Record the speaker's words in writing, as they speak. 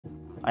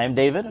I am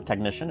David, a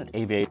technician at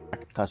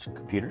AVADirect Custom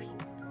Computers,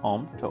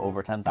 home to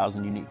over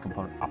 10,000 unique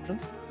component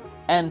options.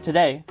 And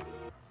today,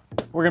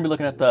 we're going to be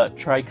looking at the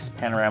TRYX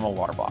Panorama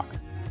Waterblock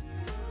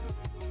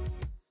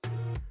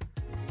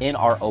in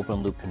our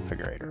open loop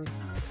configurator.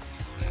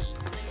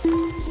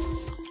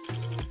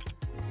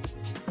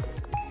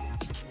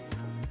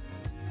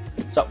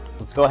 So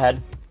let's go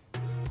ahead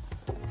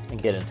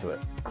and get into it.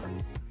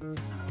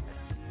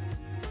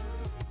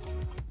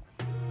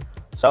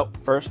 So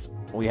first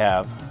we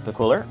have the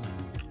cooler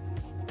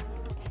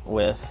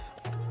with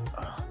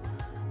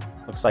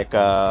looks like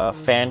a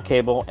fan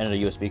cable and a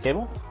USB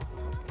cable.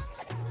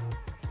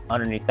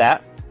 Underneath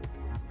that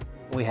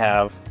we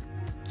have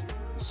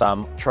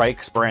some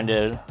TRYX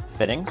branded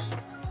fittings,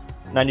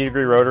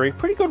 90-degree rotary,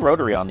 pretty good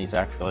rotary on these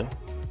actually.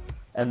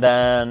 And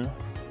then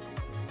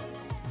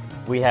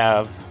we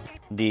have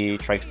the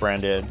TRYX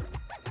branded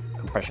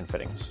compression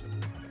fittings,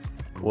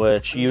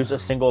 which use a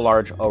single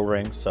large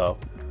O-ring, so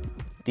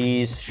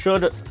these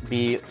should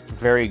be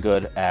very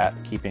good at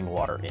keeping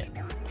water in.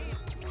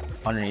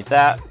 Underneath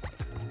that,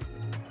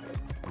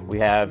 we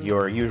have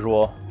your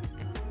usual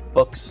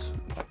books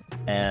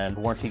and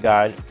warranty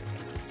guide.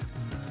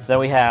 Then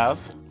we have,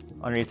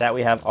 underneath that,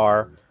 we have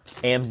our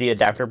AMD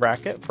adapter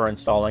bracket for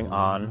installing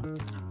on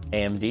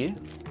AMD.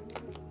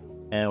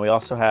 And we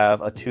also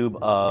have a tube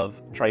of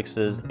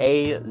TRYX's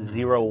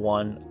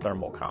A01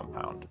 thermal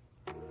compound.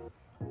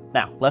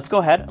 Now, let's go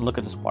ahead and look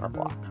at this water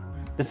block.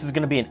 This is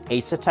going to be an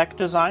ASUS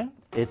design.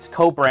 It's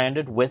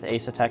co-branded with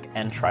ASUS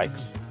and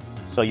TRYX.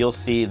 So you'll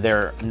see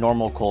their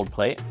normal cold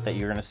plate that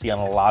you're going to see on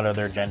a lot of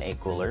their Gen 8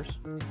 coolers.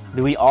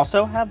 We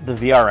also have the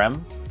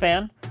VRM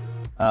fan.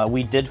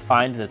 We did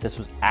find that this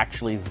was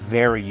actually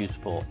very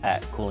useful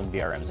at cooling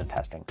VRMs and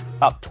testing.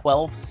 About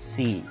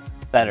 12C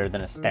better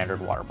than a standard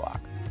water block.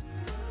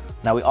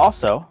 Now we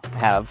also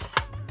have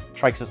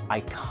TRYX's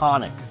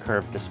iconic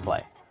curved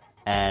display.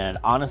 And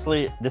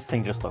honestly, this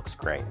thing just looks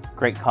great.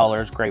 Great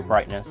colors, great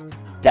brightness,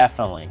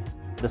 definitely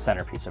the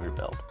centerpiece of your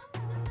build.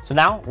 So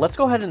now let's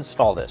go ahead and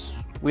install this.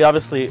 We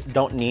obviously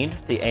don't need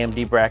the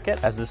AMD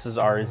bracket, as this is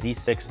our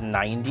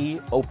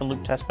Z690 open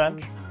loop test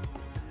bench.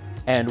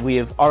 And we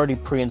have already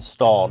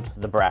pre-installed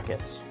the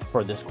brackets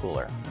for this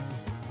cooler.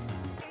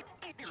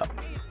 So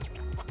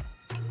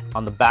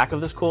on the back of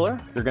this cooler,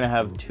 you're gonna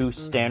have two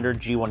standard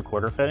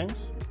G1/4 fittings.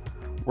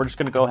 We're just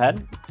gonna go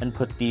ahead and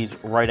put these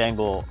right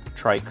angle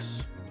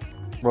TRYX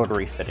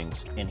rotary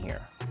fittings in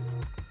here.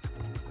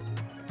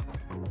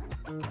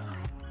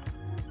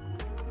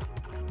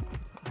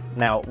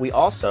 Now we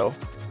also,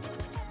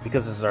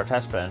 because this is our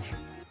test bench,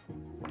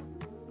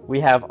 we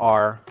have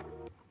our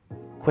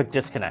quick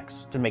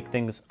disconnects to make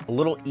things a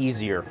little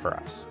easier for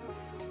us.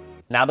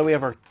 Now that we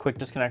have our quick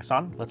disconnects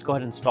on, let's go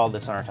ahead and install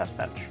this on our test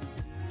bench.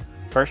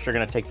 First, you're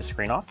going to take the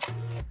screen off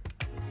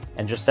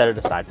and just set it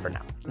aside for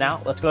now.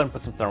 Now, let's go ahead and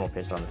put some thermal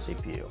paste on the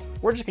CPU.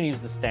 We're just going to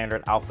use the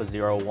standard Alpha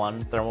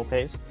 01 thermal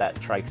paste that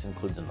TRYX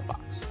includes in the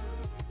box.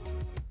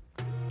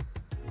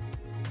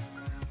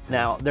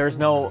 Now, there's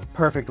no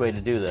perfect way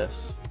to do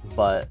this,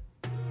 but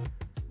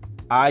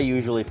I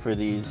usually for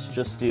these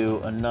just do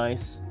a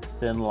nice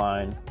thin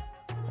line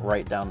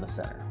right down the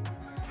center.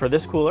 For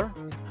this cooler,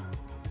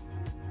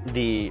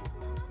 the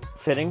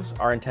fittings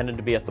are intended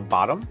to be at the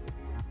bottom,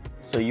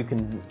 so you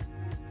can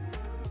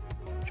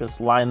just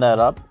line that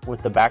up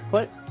with the back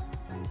plate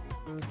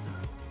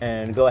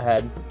and go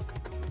ahead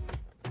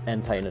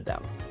and tighten it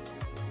down.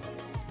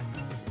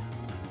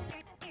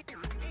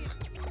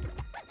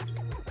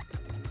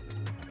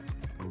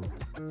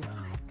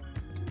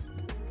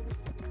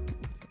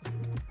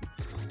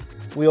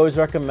 We always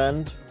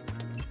recommend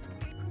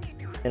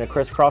in a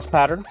crisscross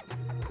pattern,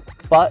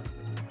 but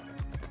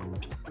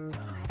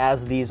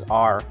as these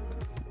are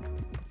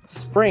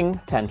spring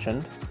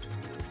tensioned,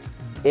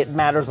 it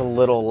matters a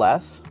little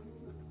less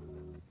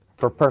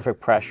for perfect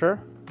pressure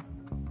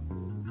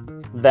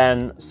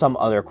than some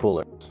other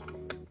coolers.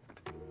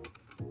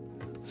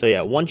 So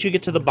yeah, once you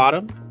get to the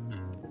bottom,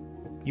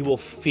 you will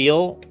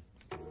feel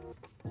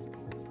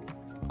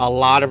a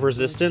lot of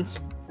resistance.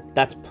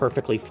 That's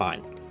perfectly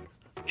fine.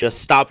 Just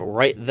stop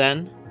right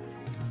then,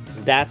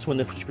 because that's when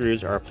the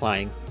screws are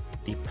applying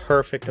the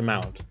perfect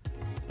amount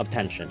of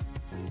tension.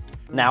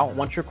 Now,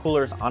 once your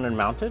cooler is on and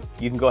mounted,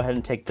 you can go ahead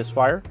and take this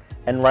wire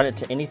and run it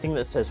to anything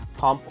that says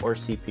pump or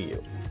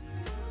CPU.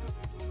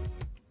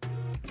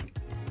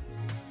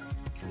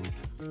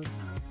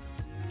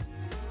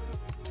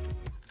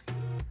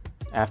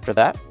 After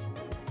that,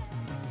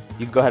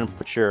 you can go ahead and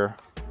put your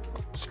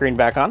screen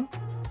back on.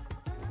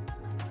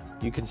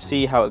 You can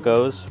see how it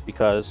goes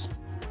because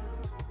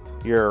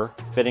your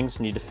fittings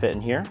need to fit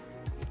in here.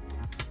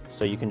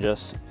 So you can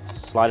just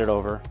slide it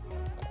over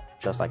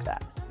just like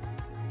that.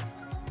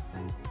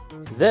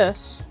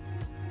 This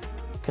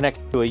connects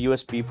to a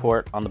USB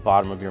port on the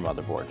bottom of your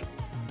motherboard.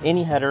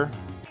 Any header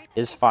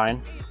is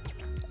fine,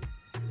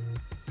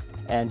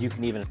 and you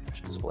can even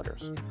attach the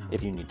splitters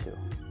if you need to.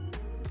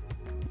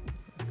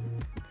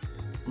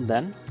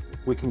 Then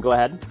we can go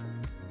ahead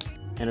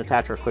and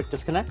attach our quick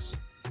disconnects.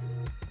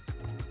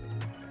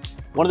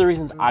 One of the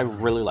reasons I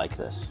really like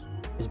this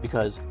is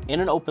because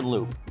in an open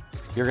loop,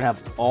 you're gonna have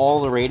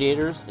all the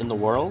radiators in the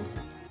world,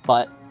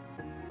 but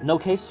no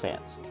case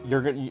fans.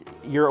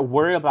 You're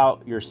worried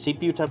about your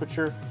CPU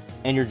temperature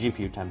and your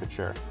GPU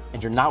temperature,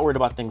 and you're not worried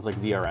about things like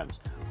VRMs,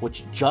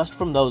 which just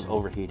from those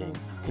overheating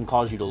can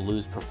cause you to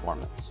lose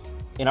performance.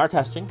 In our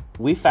testing,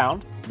 we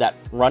found that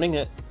running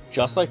it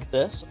just like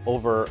this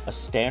over a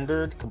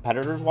standard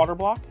competitor's water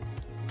block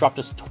dropped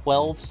us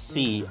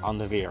 12C on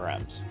the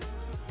VRMs.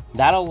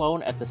 That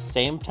alone at the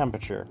same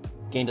temperature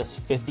gained us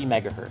 50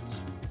 megahertz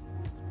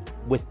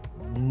with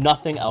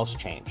nothing else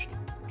changed,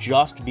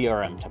 just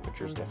VRM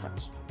temperatures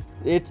difference.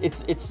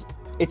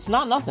 It's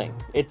not nothing.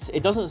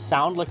 It doesn't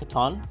sound like a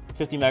ton,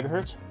 50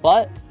 megahertz,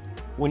 but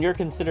when you're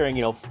considering,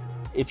 you know,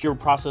 if your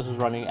processor is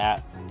running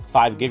at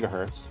 5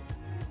 gigahertz,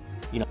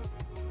 you know,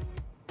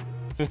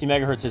 50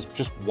 megahertz is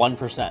just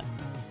 1%.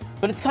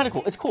 But it's kind of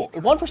cool. It's cool.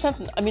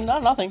 1%, I mean,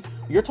 not nothing.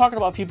 You're talking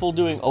about people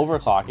doing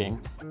overclocking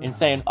and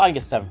saying, oh, I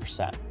get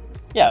 7%.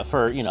 Yeah,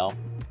 for, you know,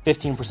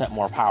 15%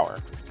 more power.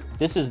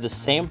 This is the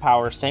same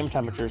power, same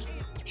temperatures,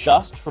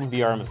 just from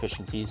VRM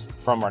efficiencies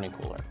from running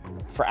cooler.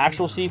 For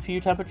actual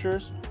CPU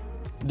temperatures,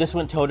 this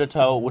went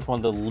toe-to-toe with one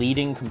of the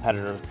leading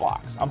competitors'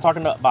 blocks. I'm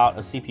talking about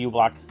a CPU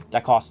block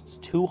that costs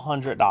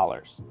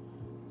 $200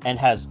 and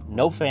has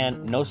no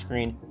fan, no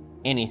screen,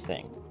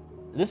 anything.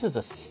 This is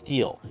a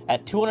steal.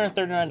 At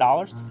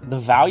 $239, the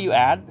value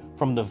add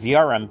from the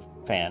VRM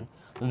fan,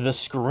 the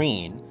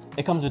screen,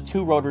 it comes with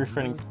 2 rotary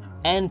fittings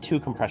and 2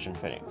 compression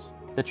fittings.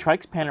 The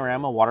TRYX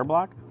Panorama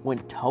Waterblock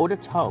went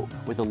toe-to-toe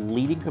with a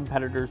leading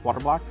competitor's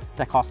waterblock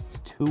that costs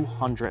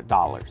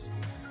 $200.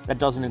 That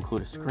doesn't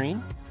include a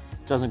screen,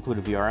 doesn't include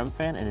a VRM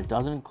fan, and it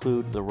doesn't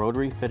include the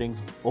rotary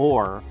fittings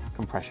or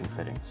compression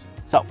fittings.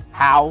 So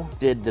how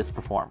did this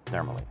perform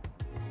thermally?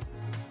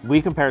 We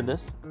compared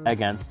this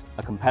against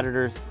a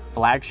competitor's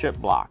flagship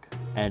block,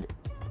 and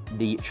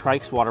the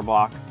TRYX water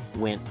block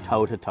went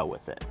toe-to-toe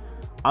with it.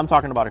 I'm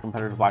talking about a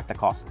competitor's block that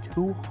costs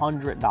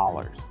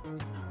 $200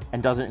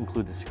 and doesn't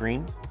include the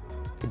screen,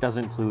 it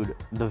doesn't include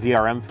the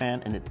VRM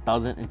fan, and it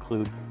doesn't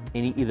include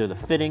either the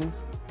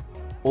fittings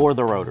or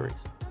the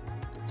rotaries.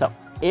 So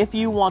if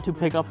you want to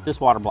pick up this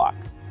water block,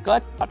 go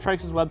ahead to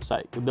TRYX's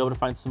website. You'll be able to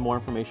find some more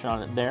information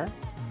on it there,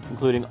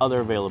 including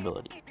other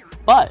availability.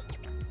 But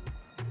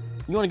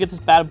you want to get this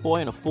bad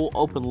boy in a full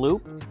open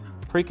loop,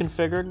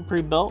 pre-configured and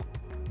pre-built,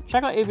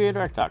 check out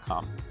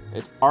AVADirect.com.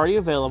 It's already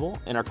available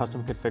in our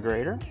custom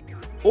configurator,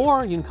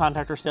 or you can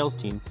contact our sales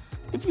team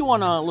if you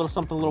want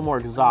something a little more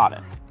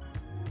exotic.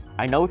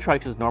 I know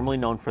TRYX is normally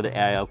known for the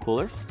AIO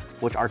coolers,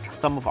 which are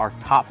some of our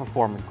top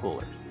performing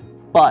coolers,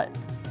 but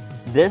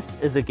this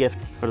is a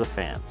gift for the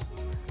fans.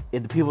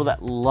 The people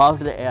that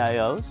loved the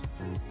AIOs,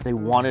 they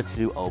wanted to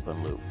do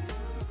open loop.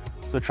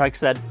 So TRYX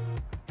said,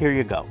 here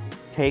you go.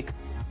 Take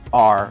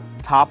our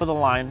top of the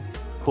line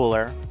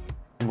cooler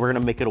and we're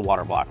gonna make it a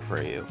water block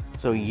for you.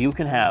 So you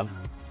can have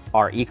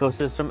our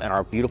ecosystem and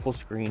our beautiful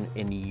screen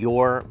in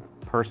your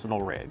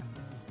personal rig.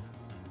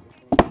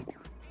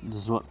 This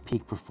is what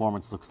peak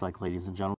performance looks like, ladies and gentlemen.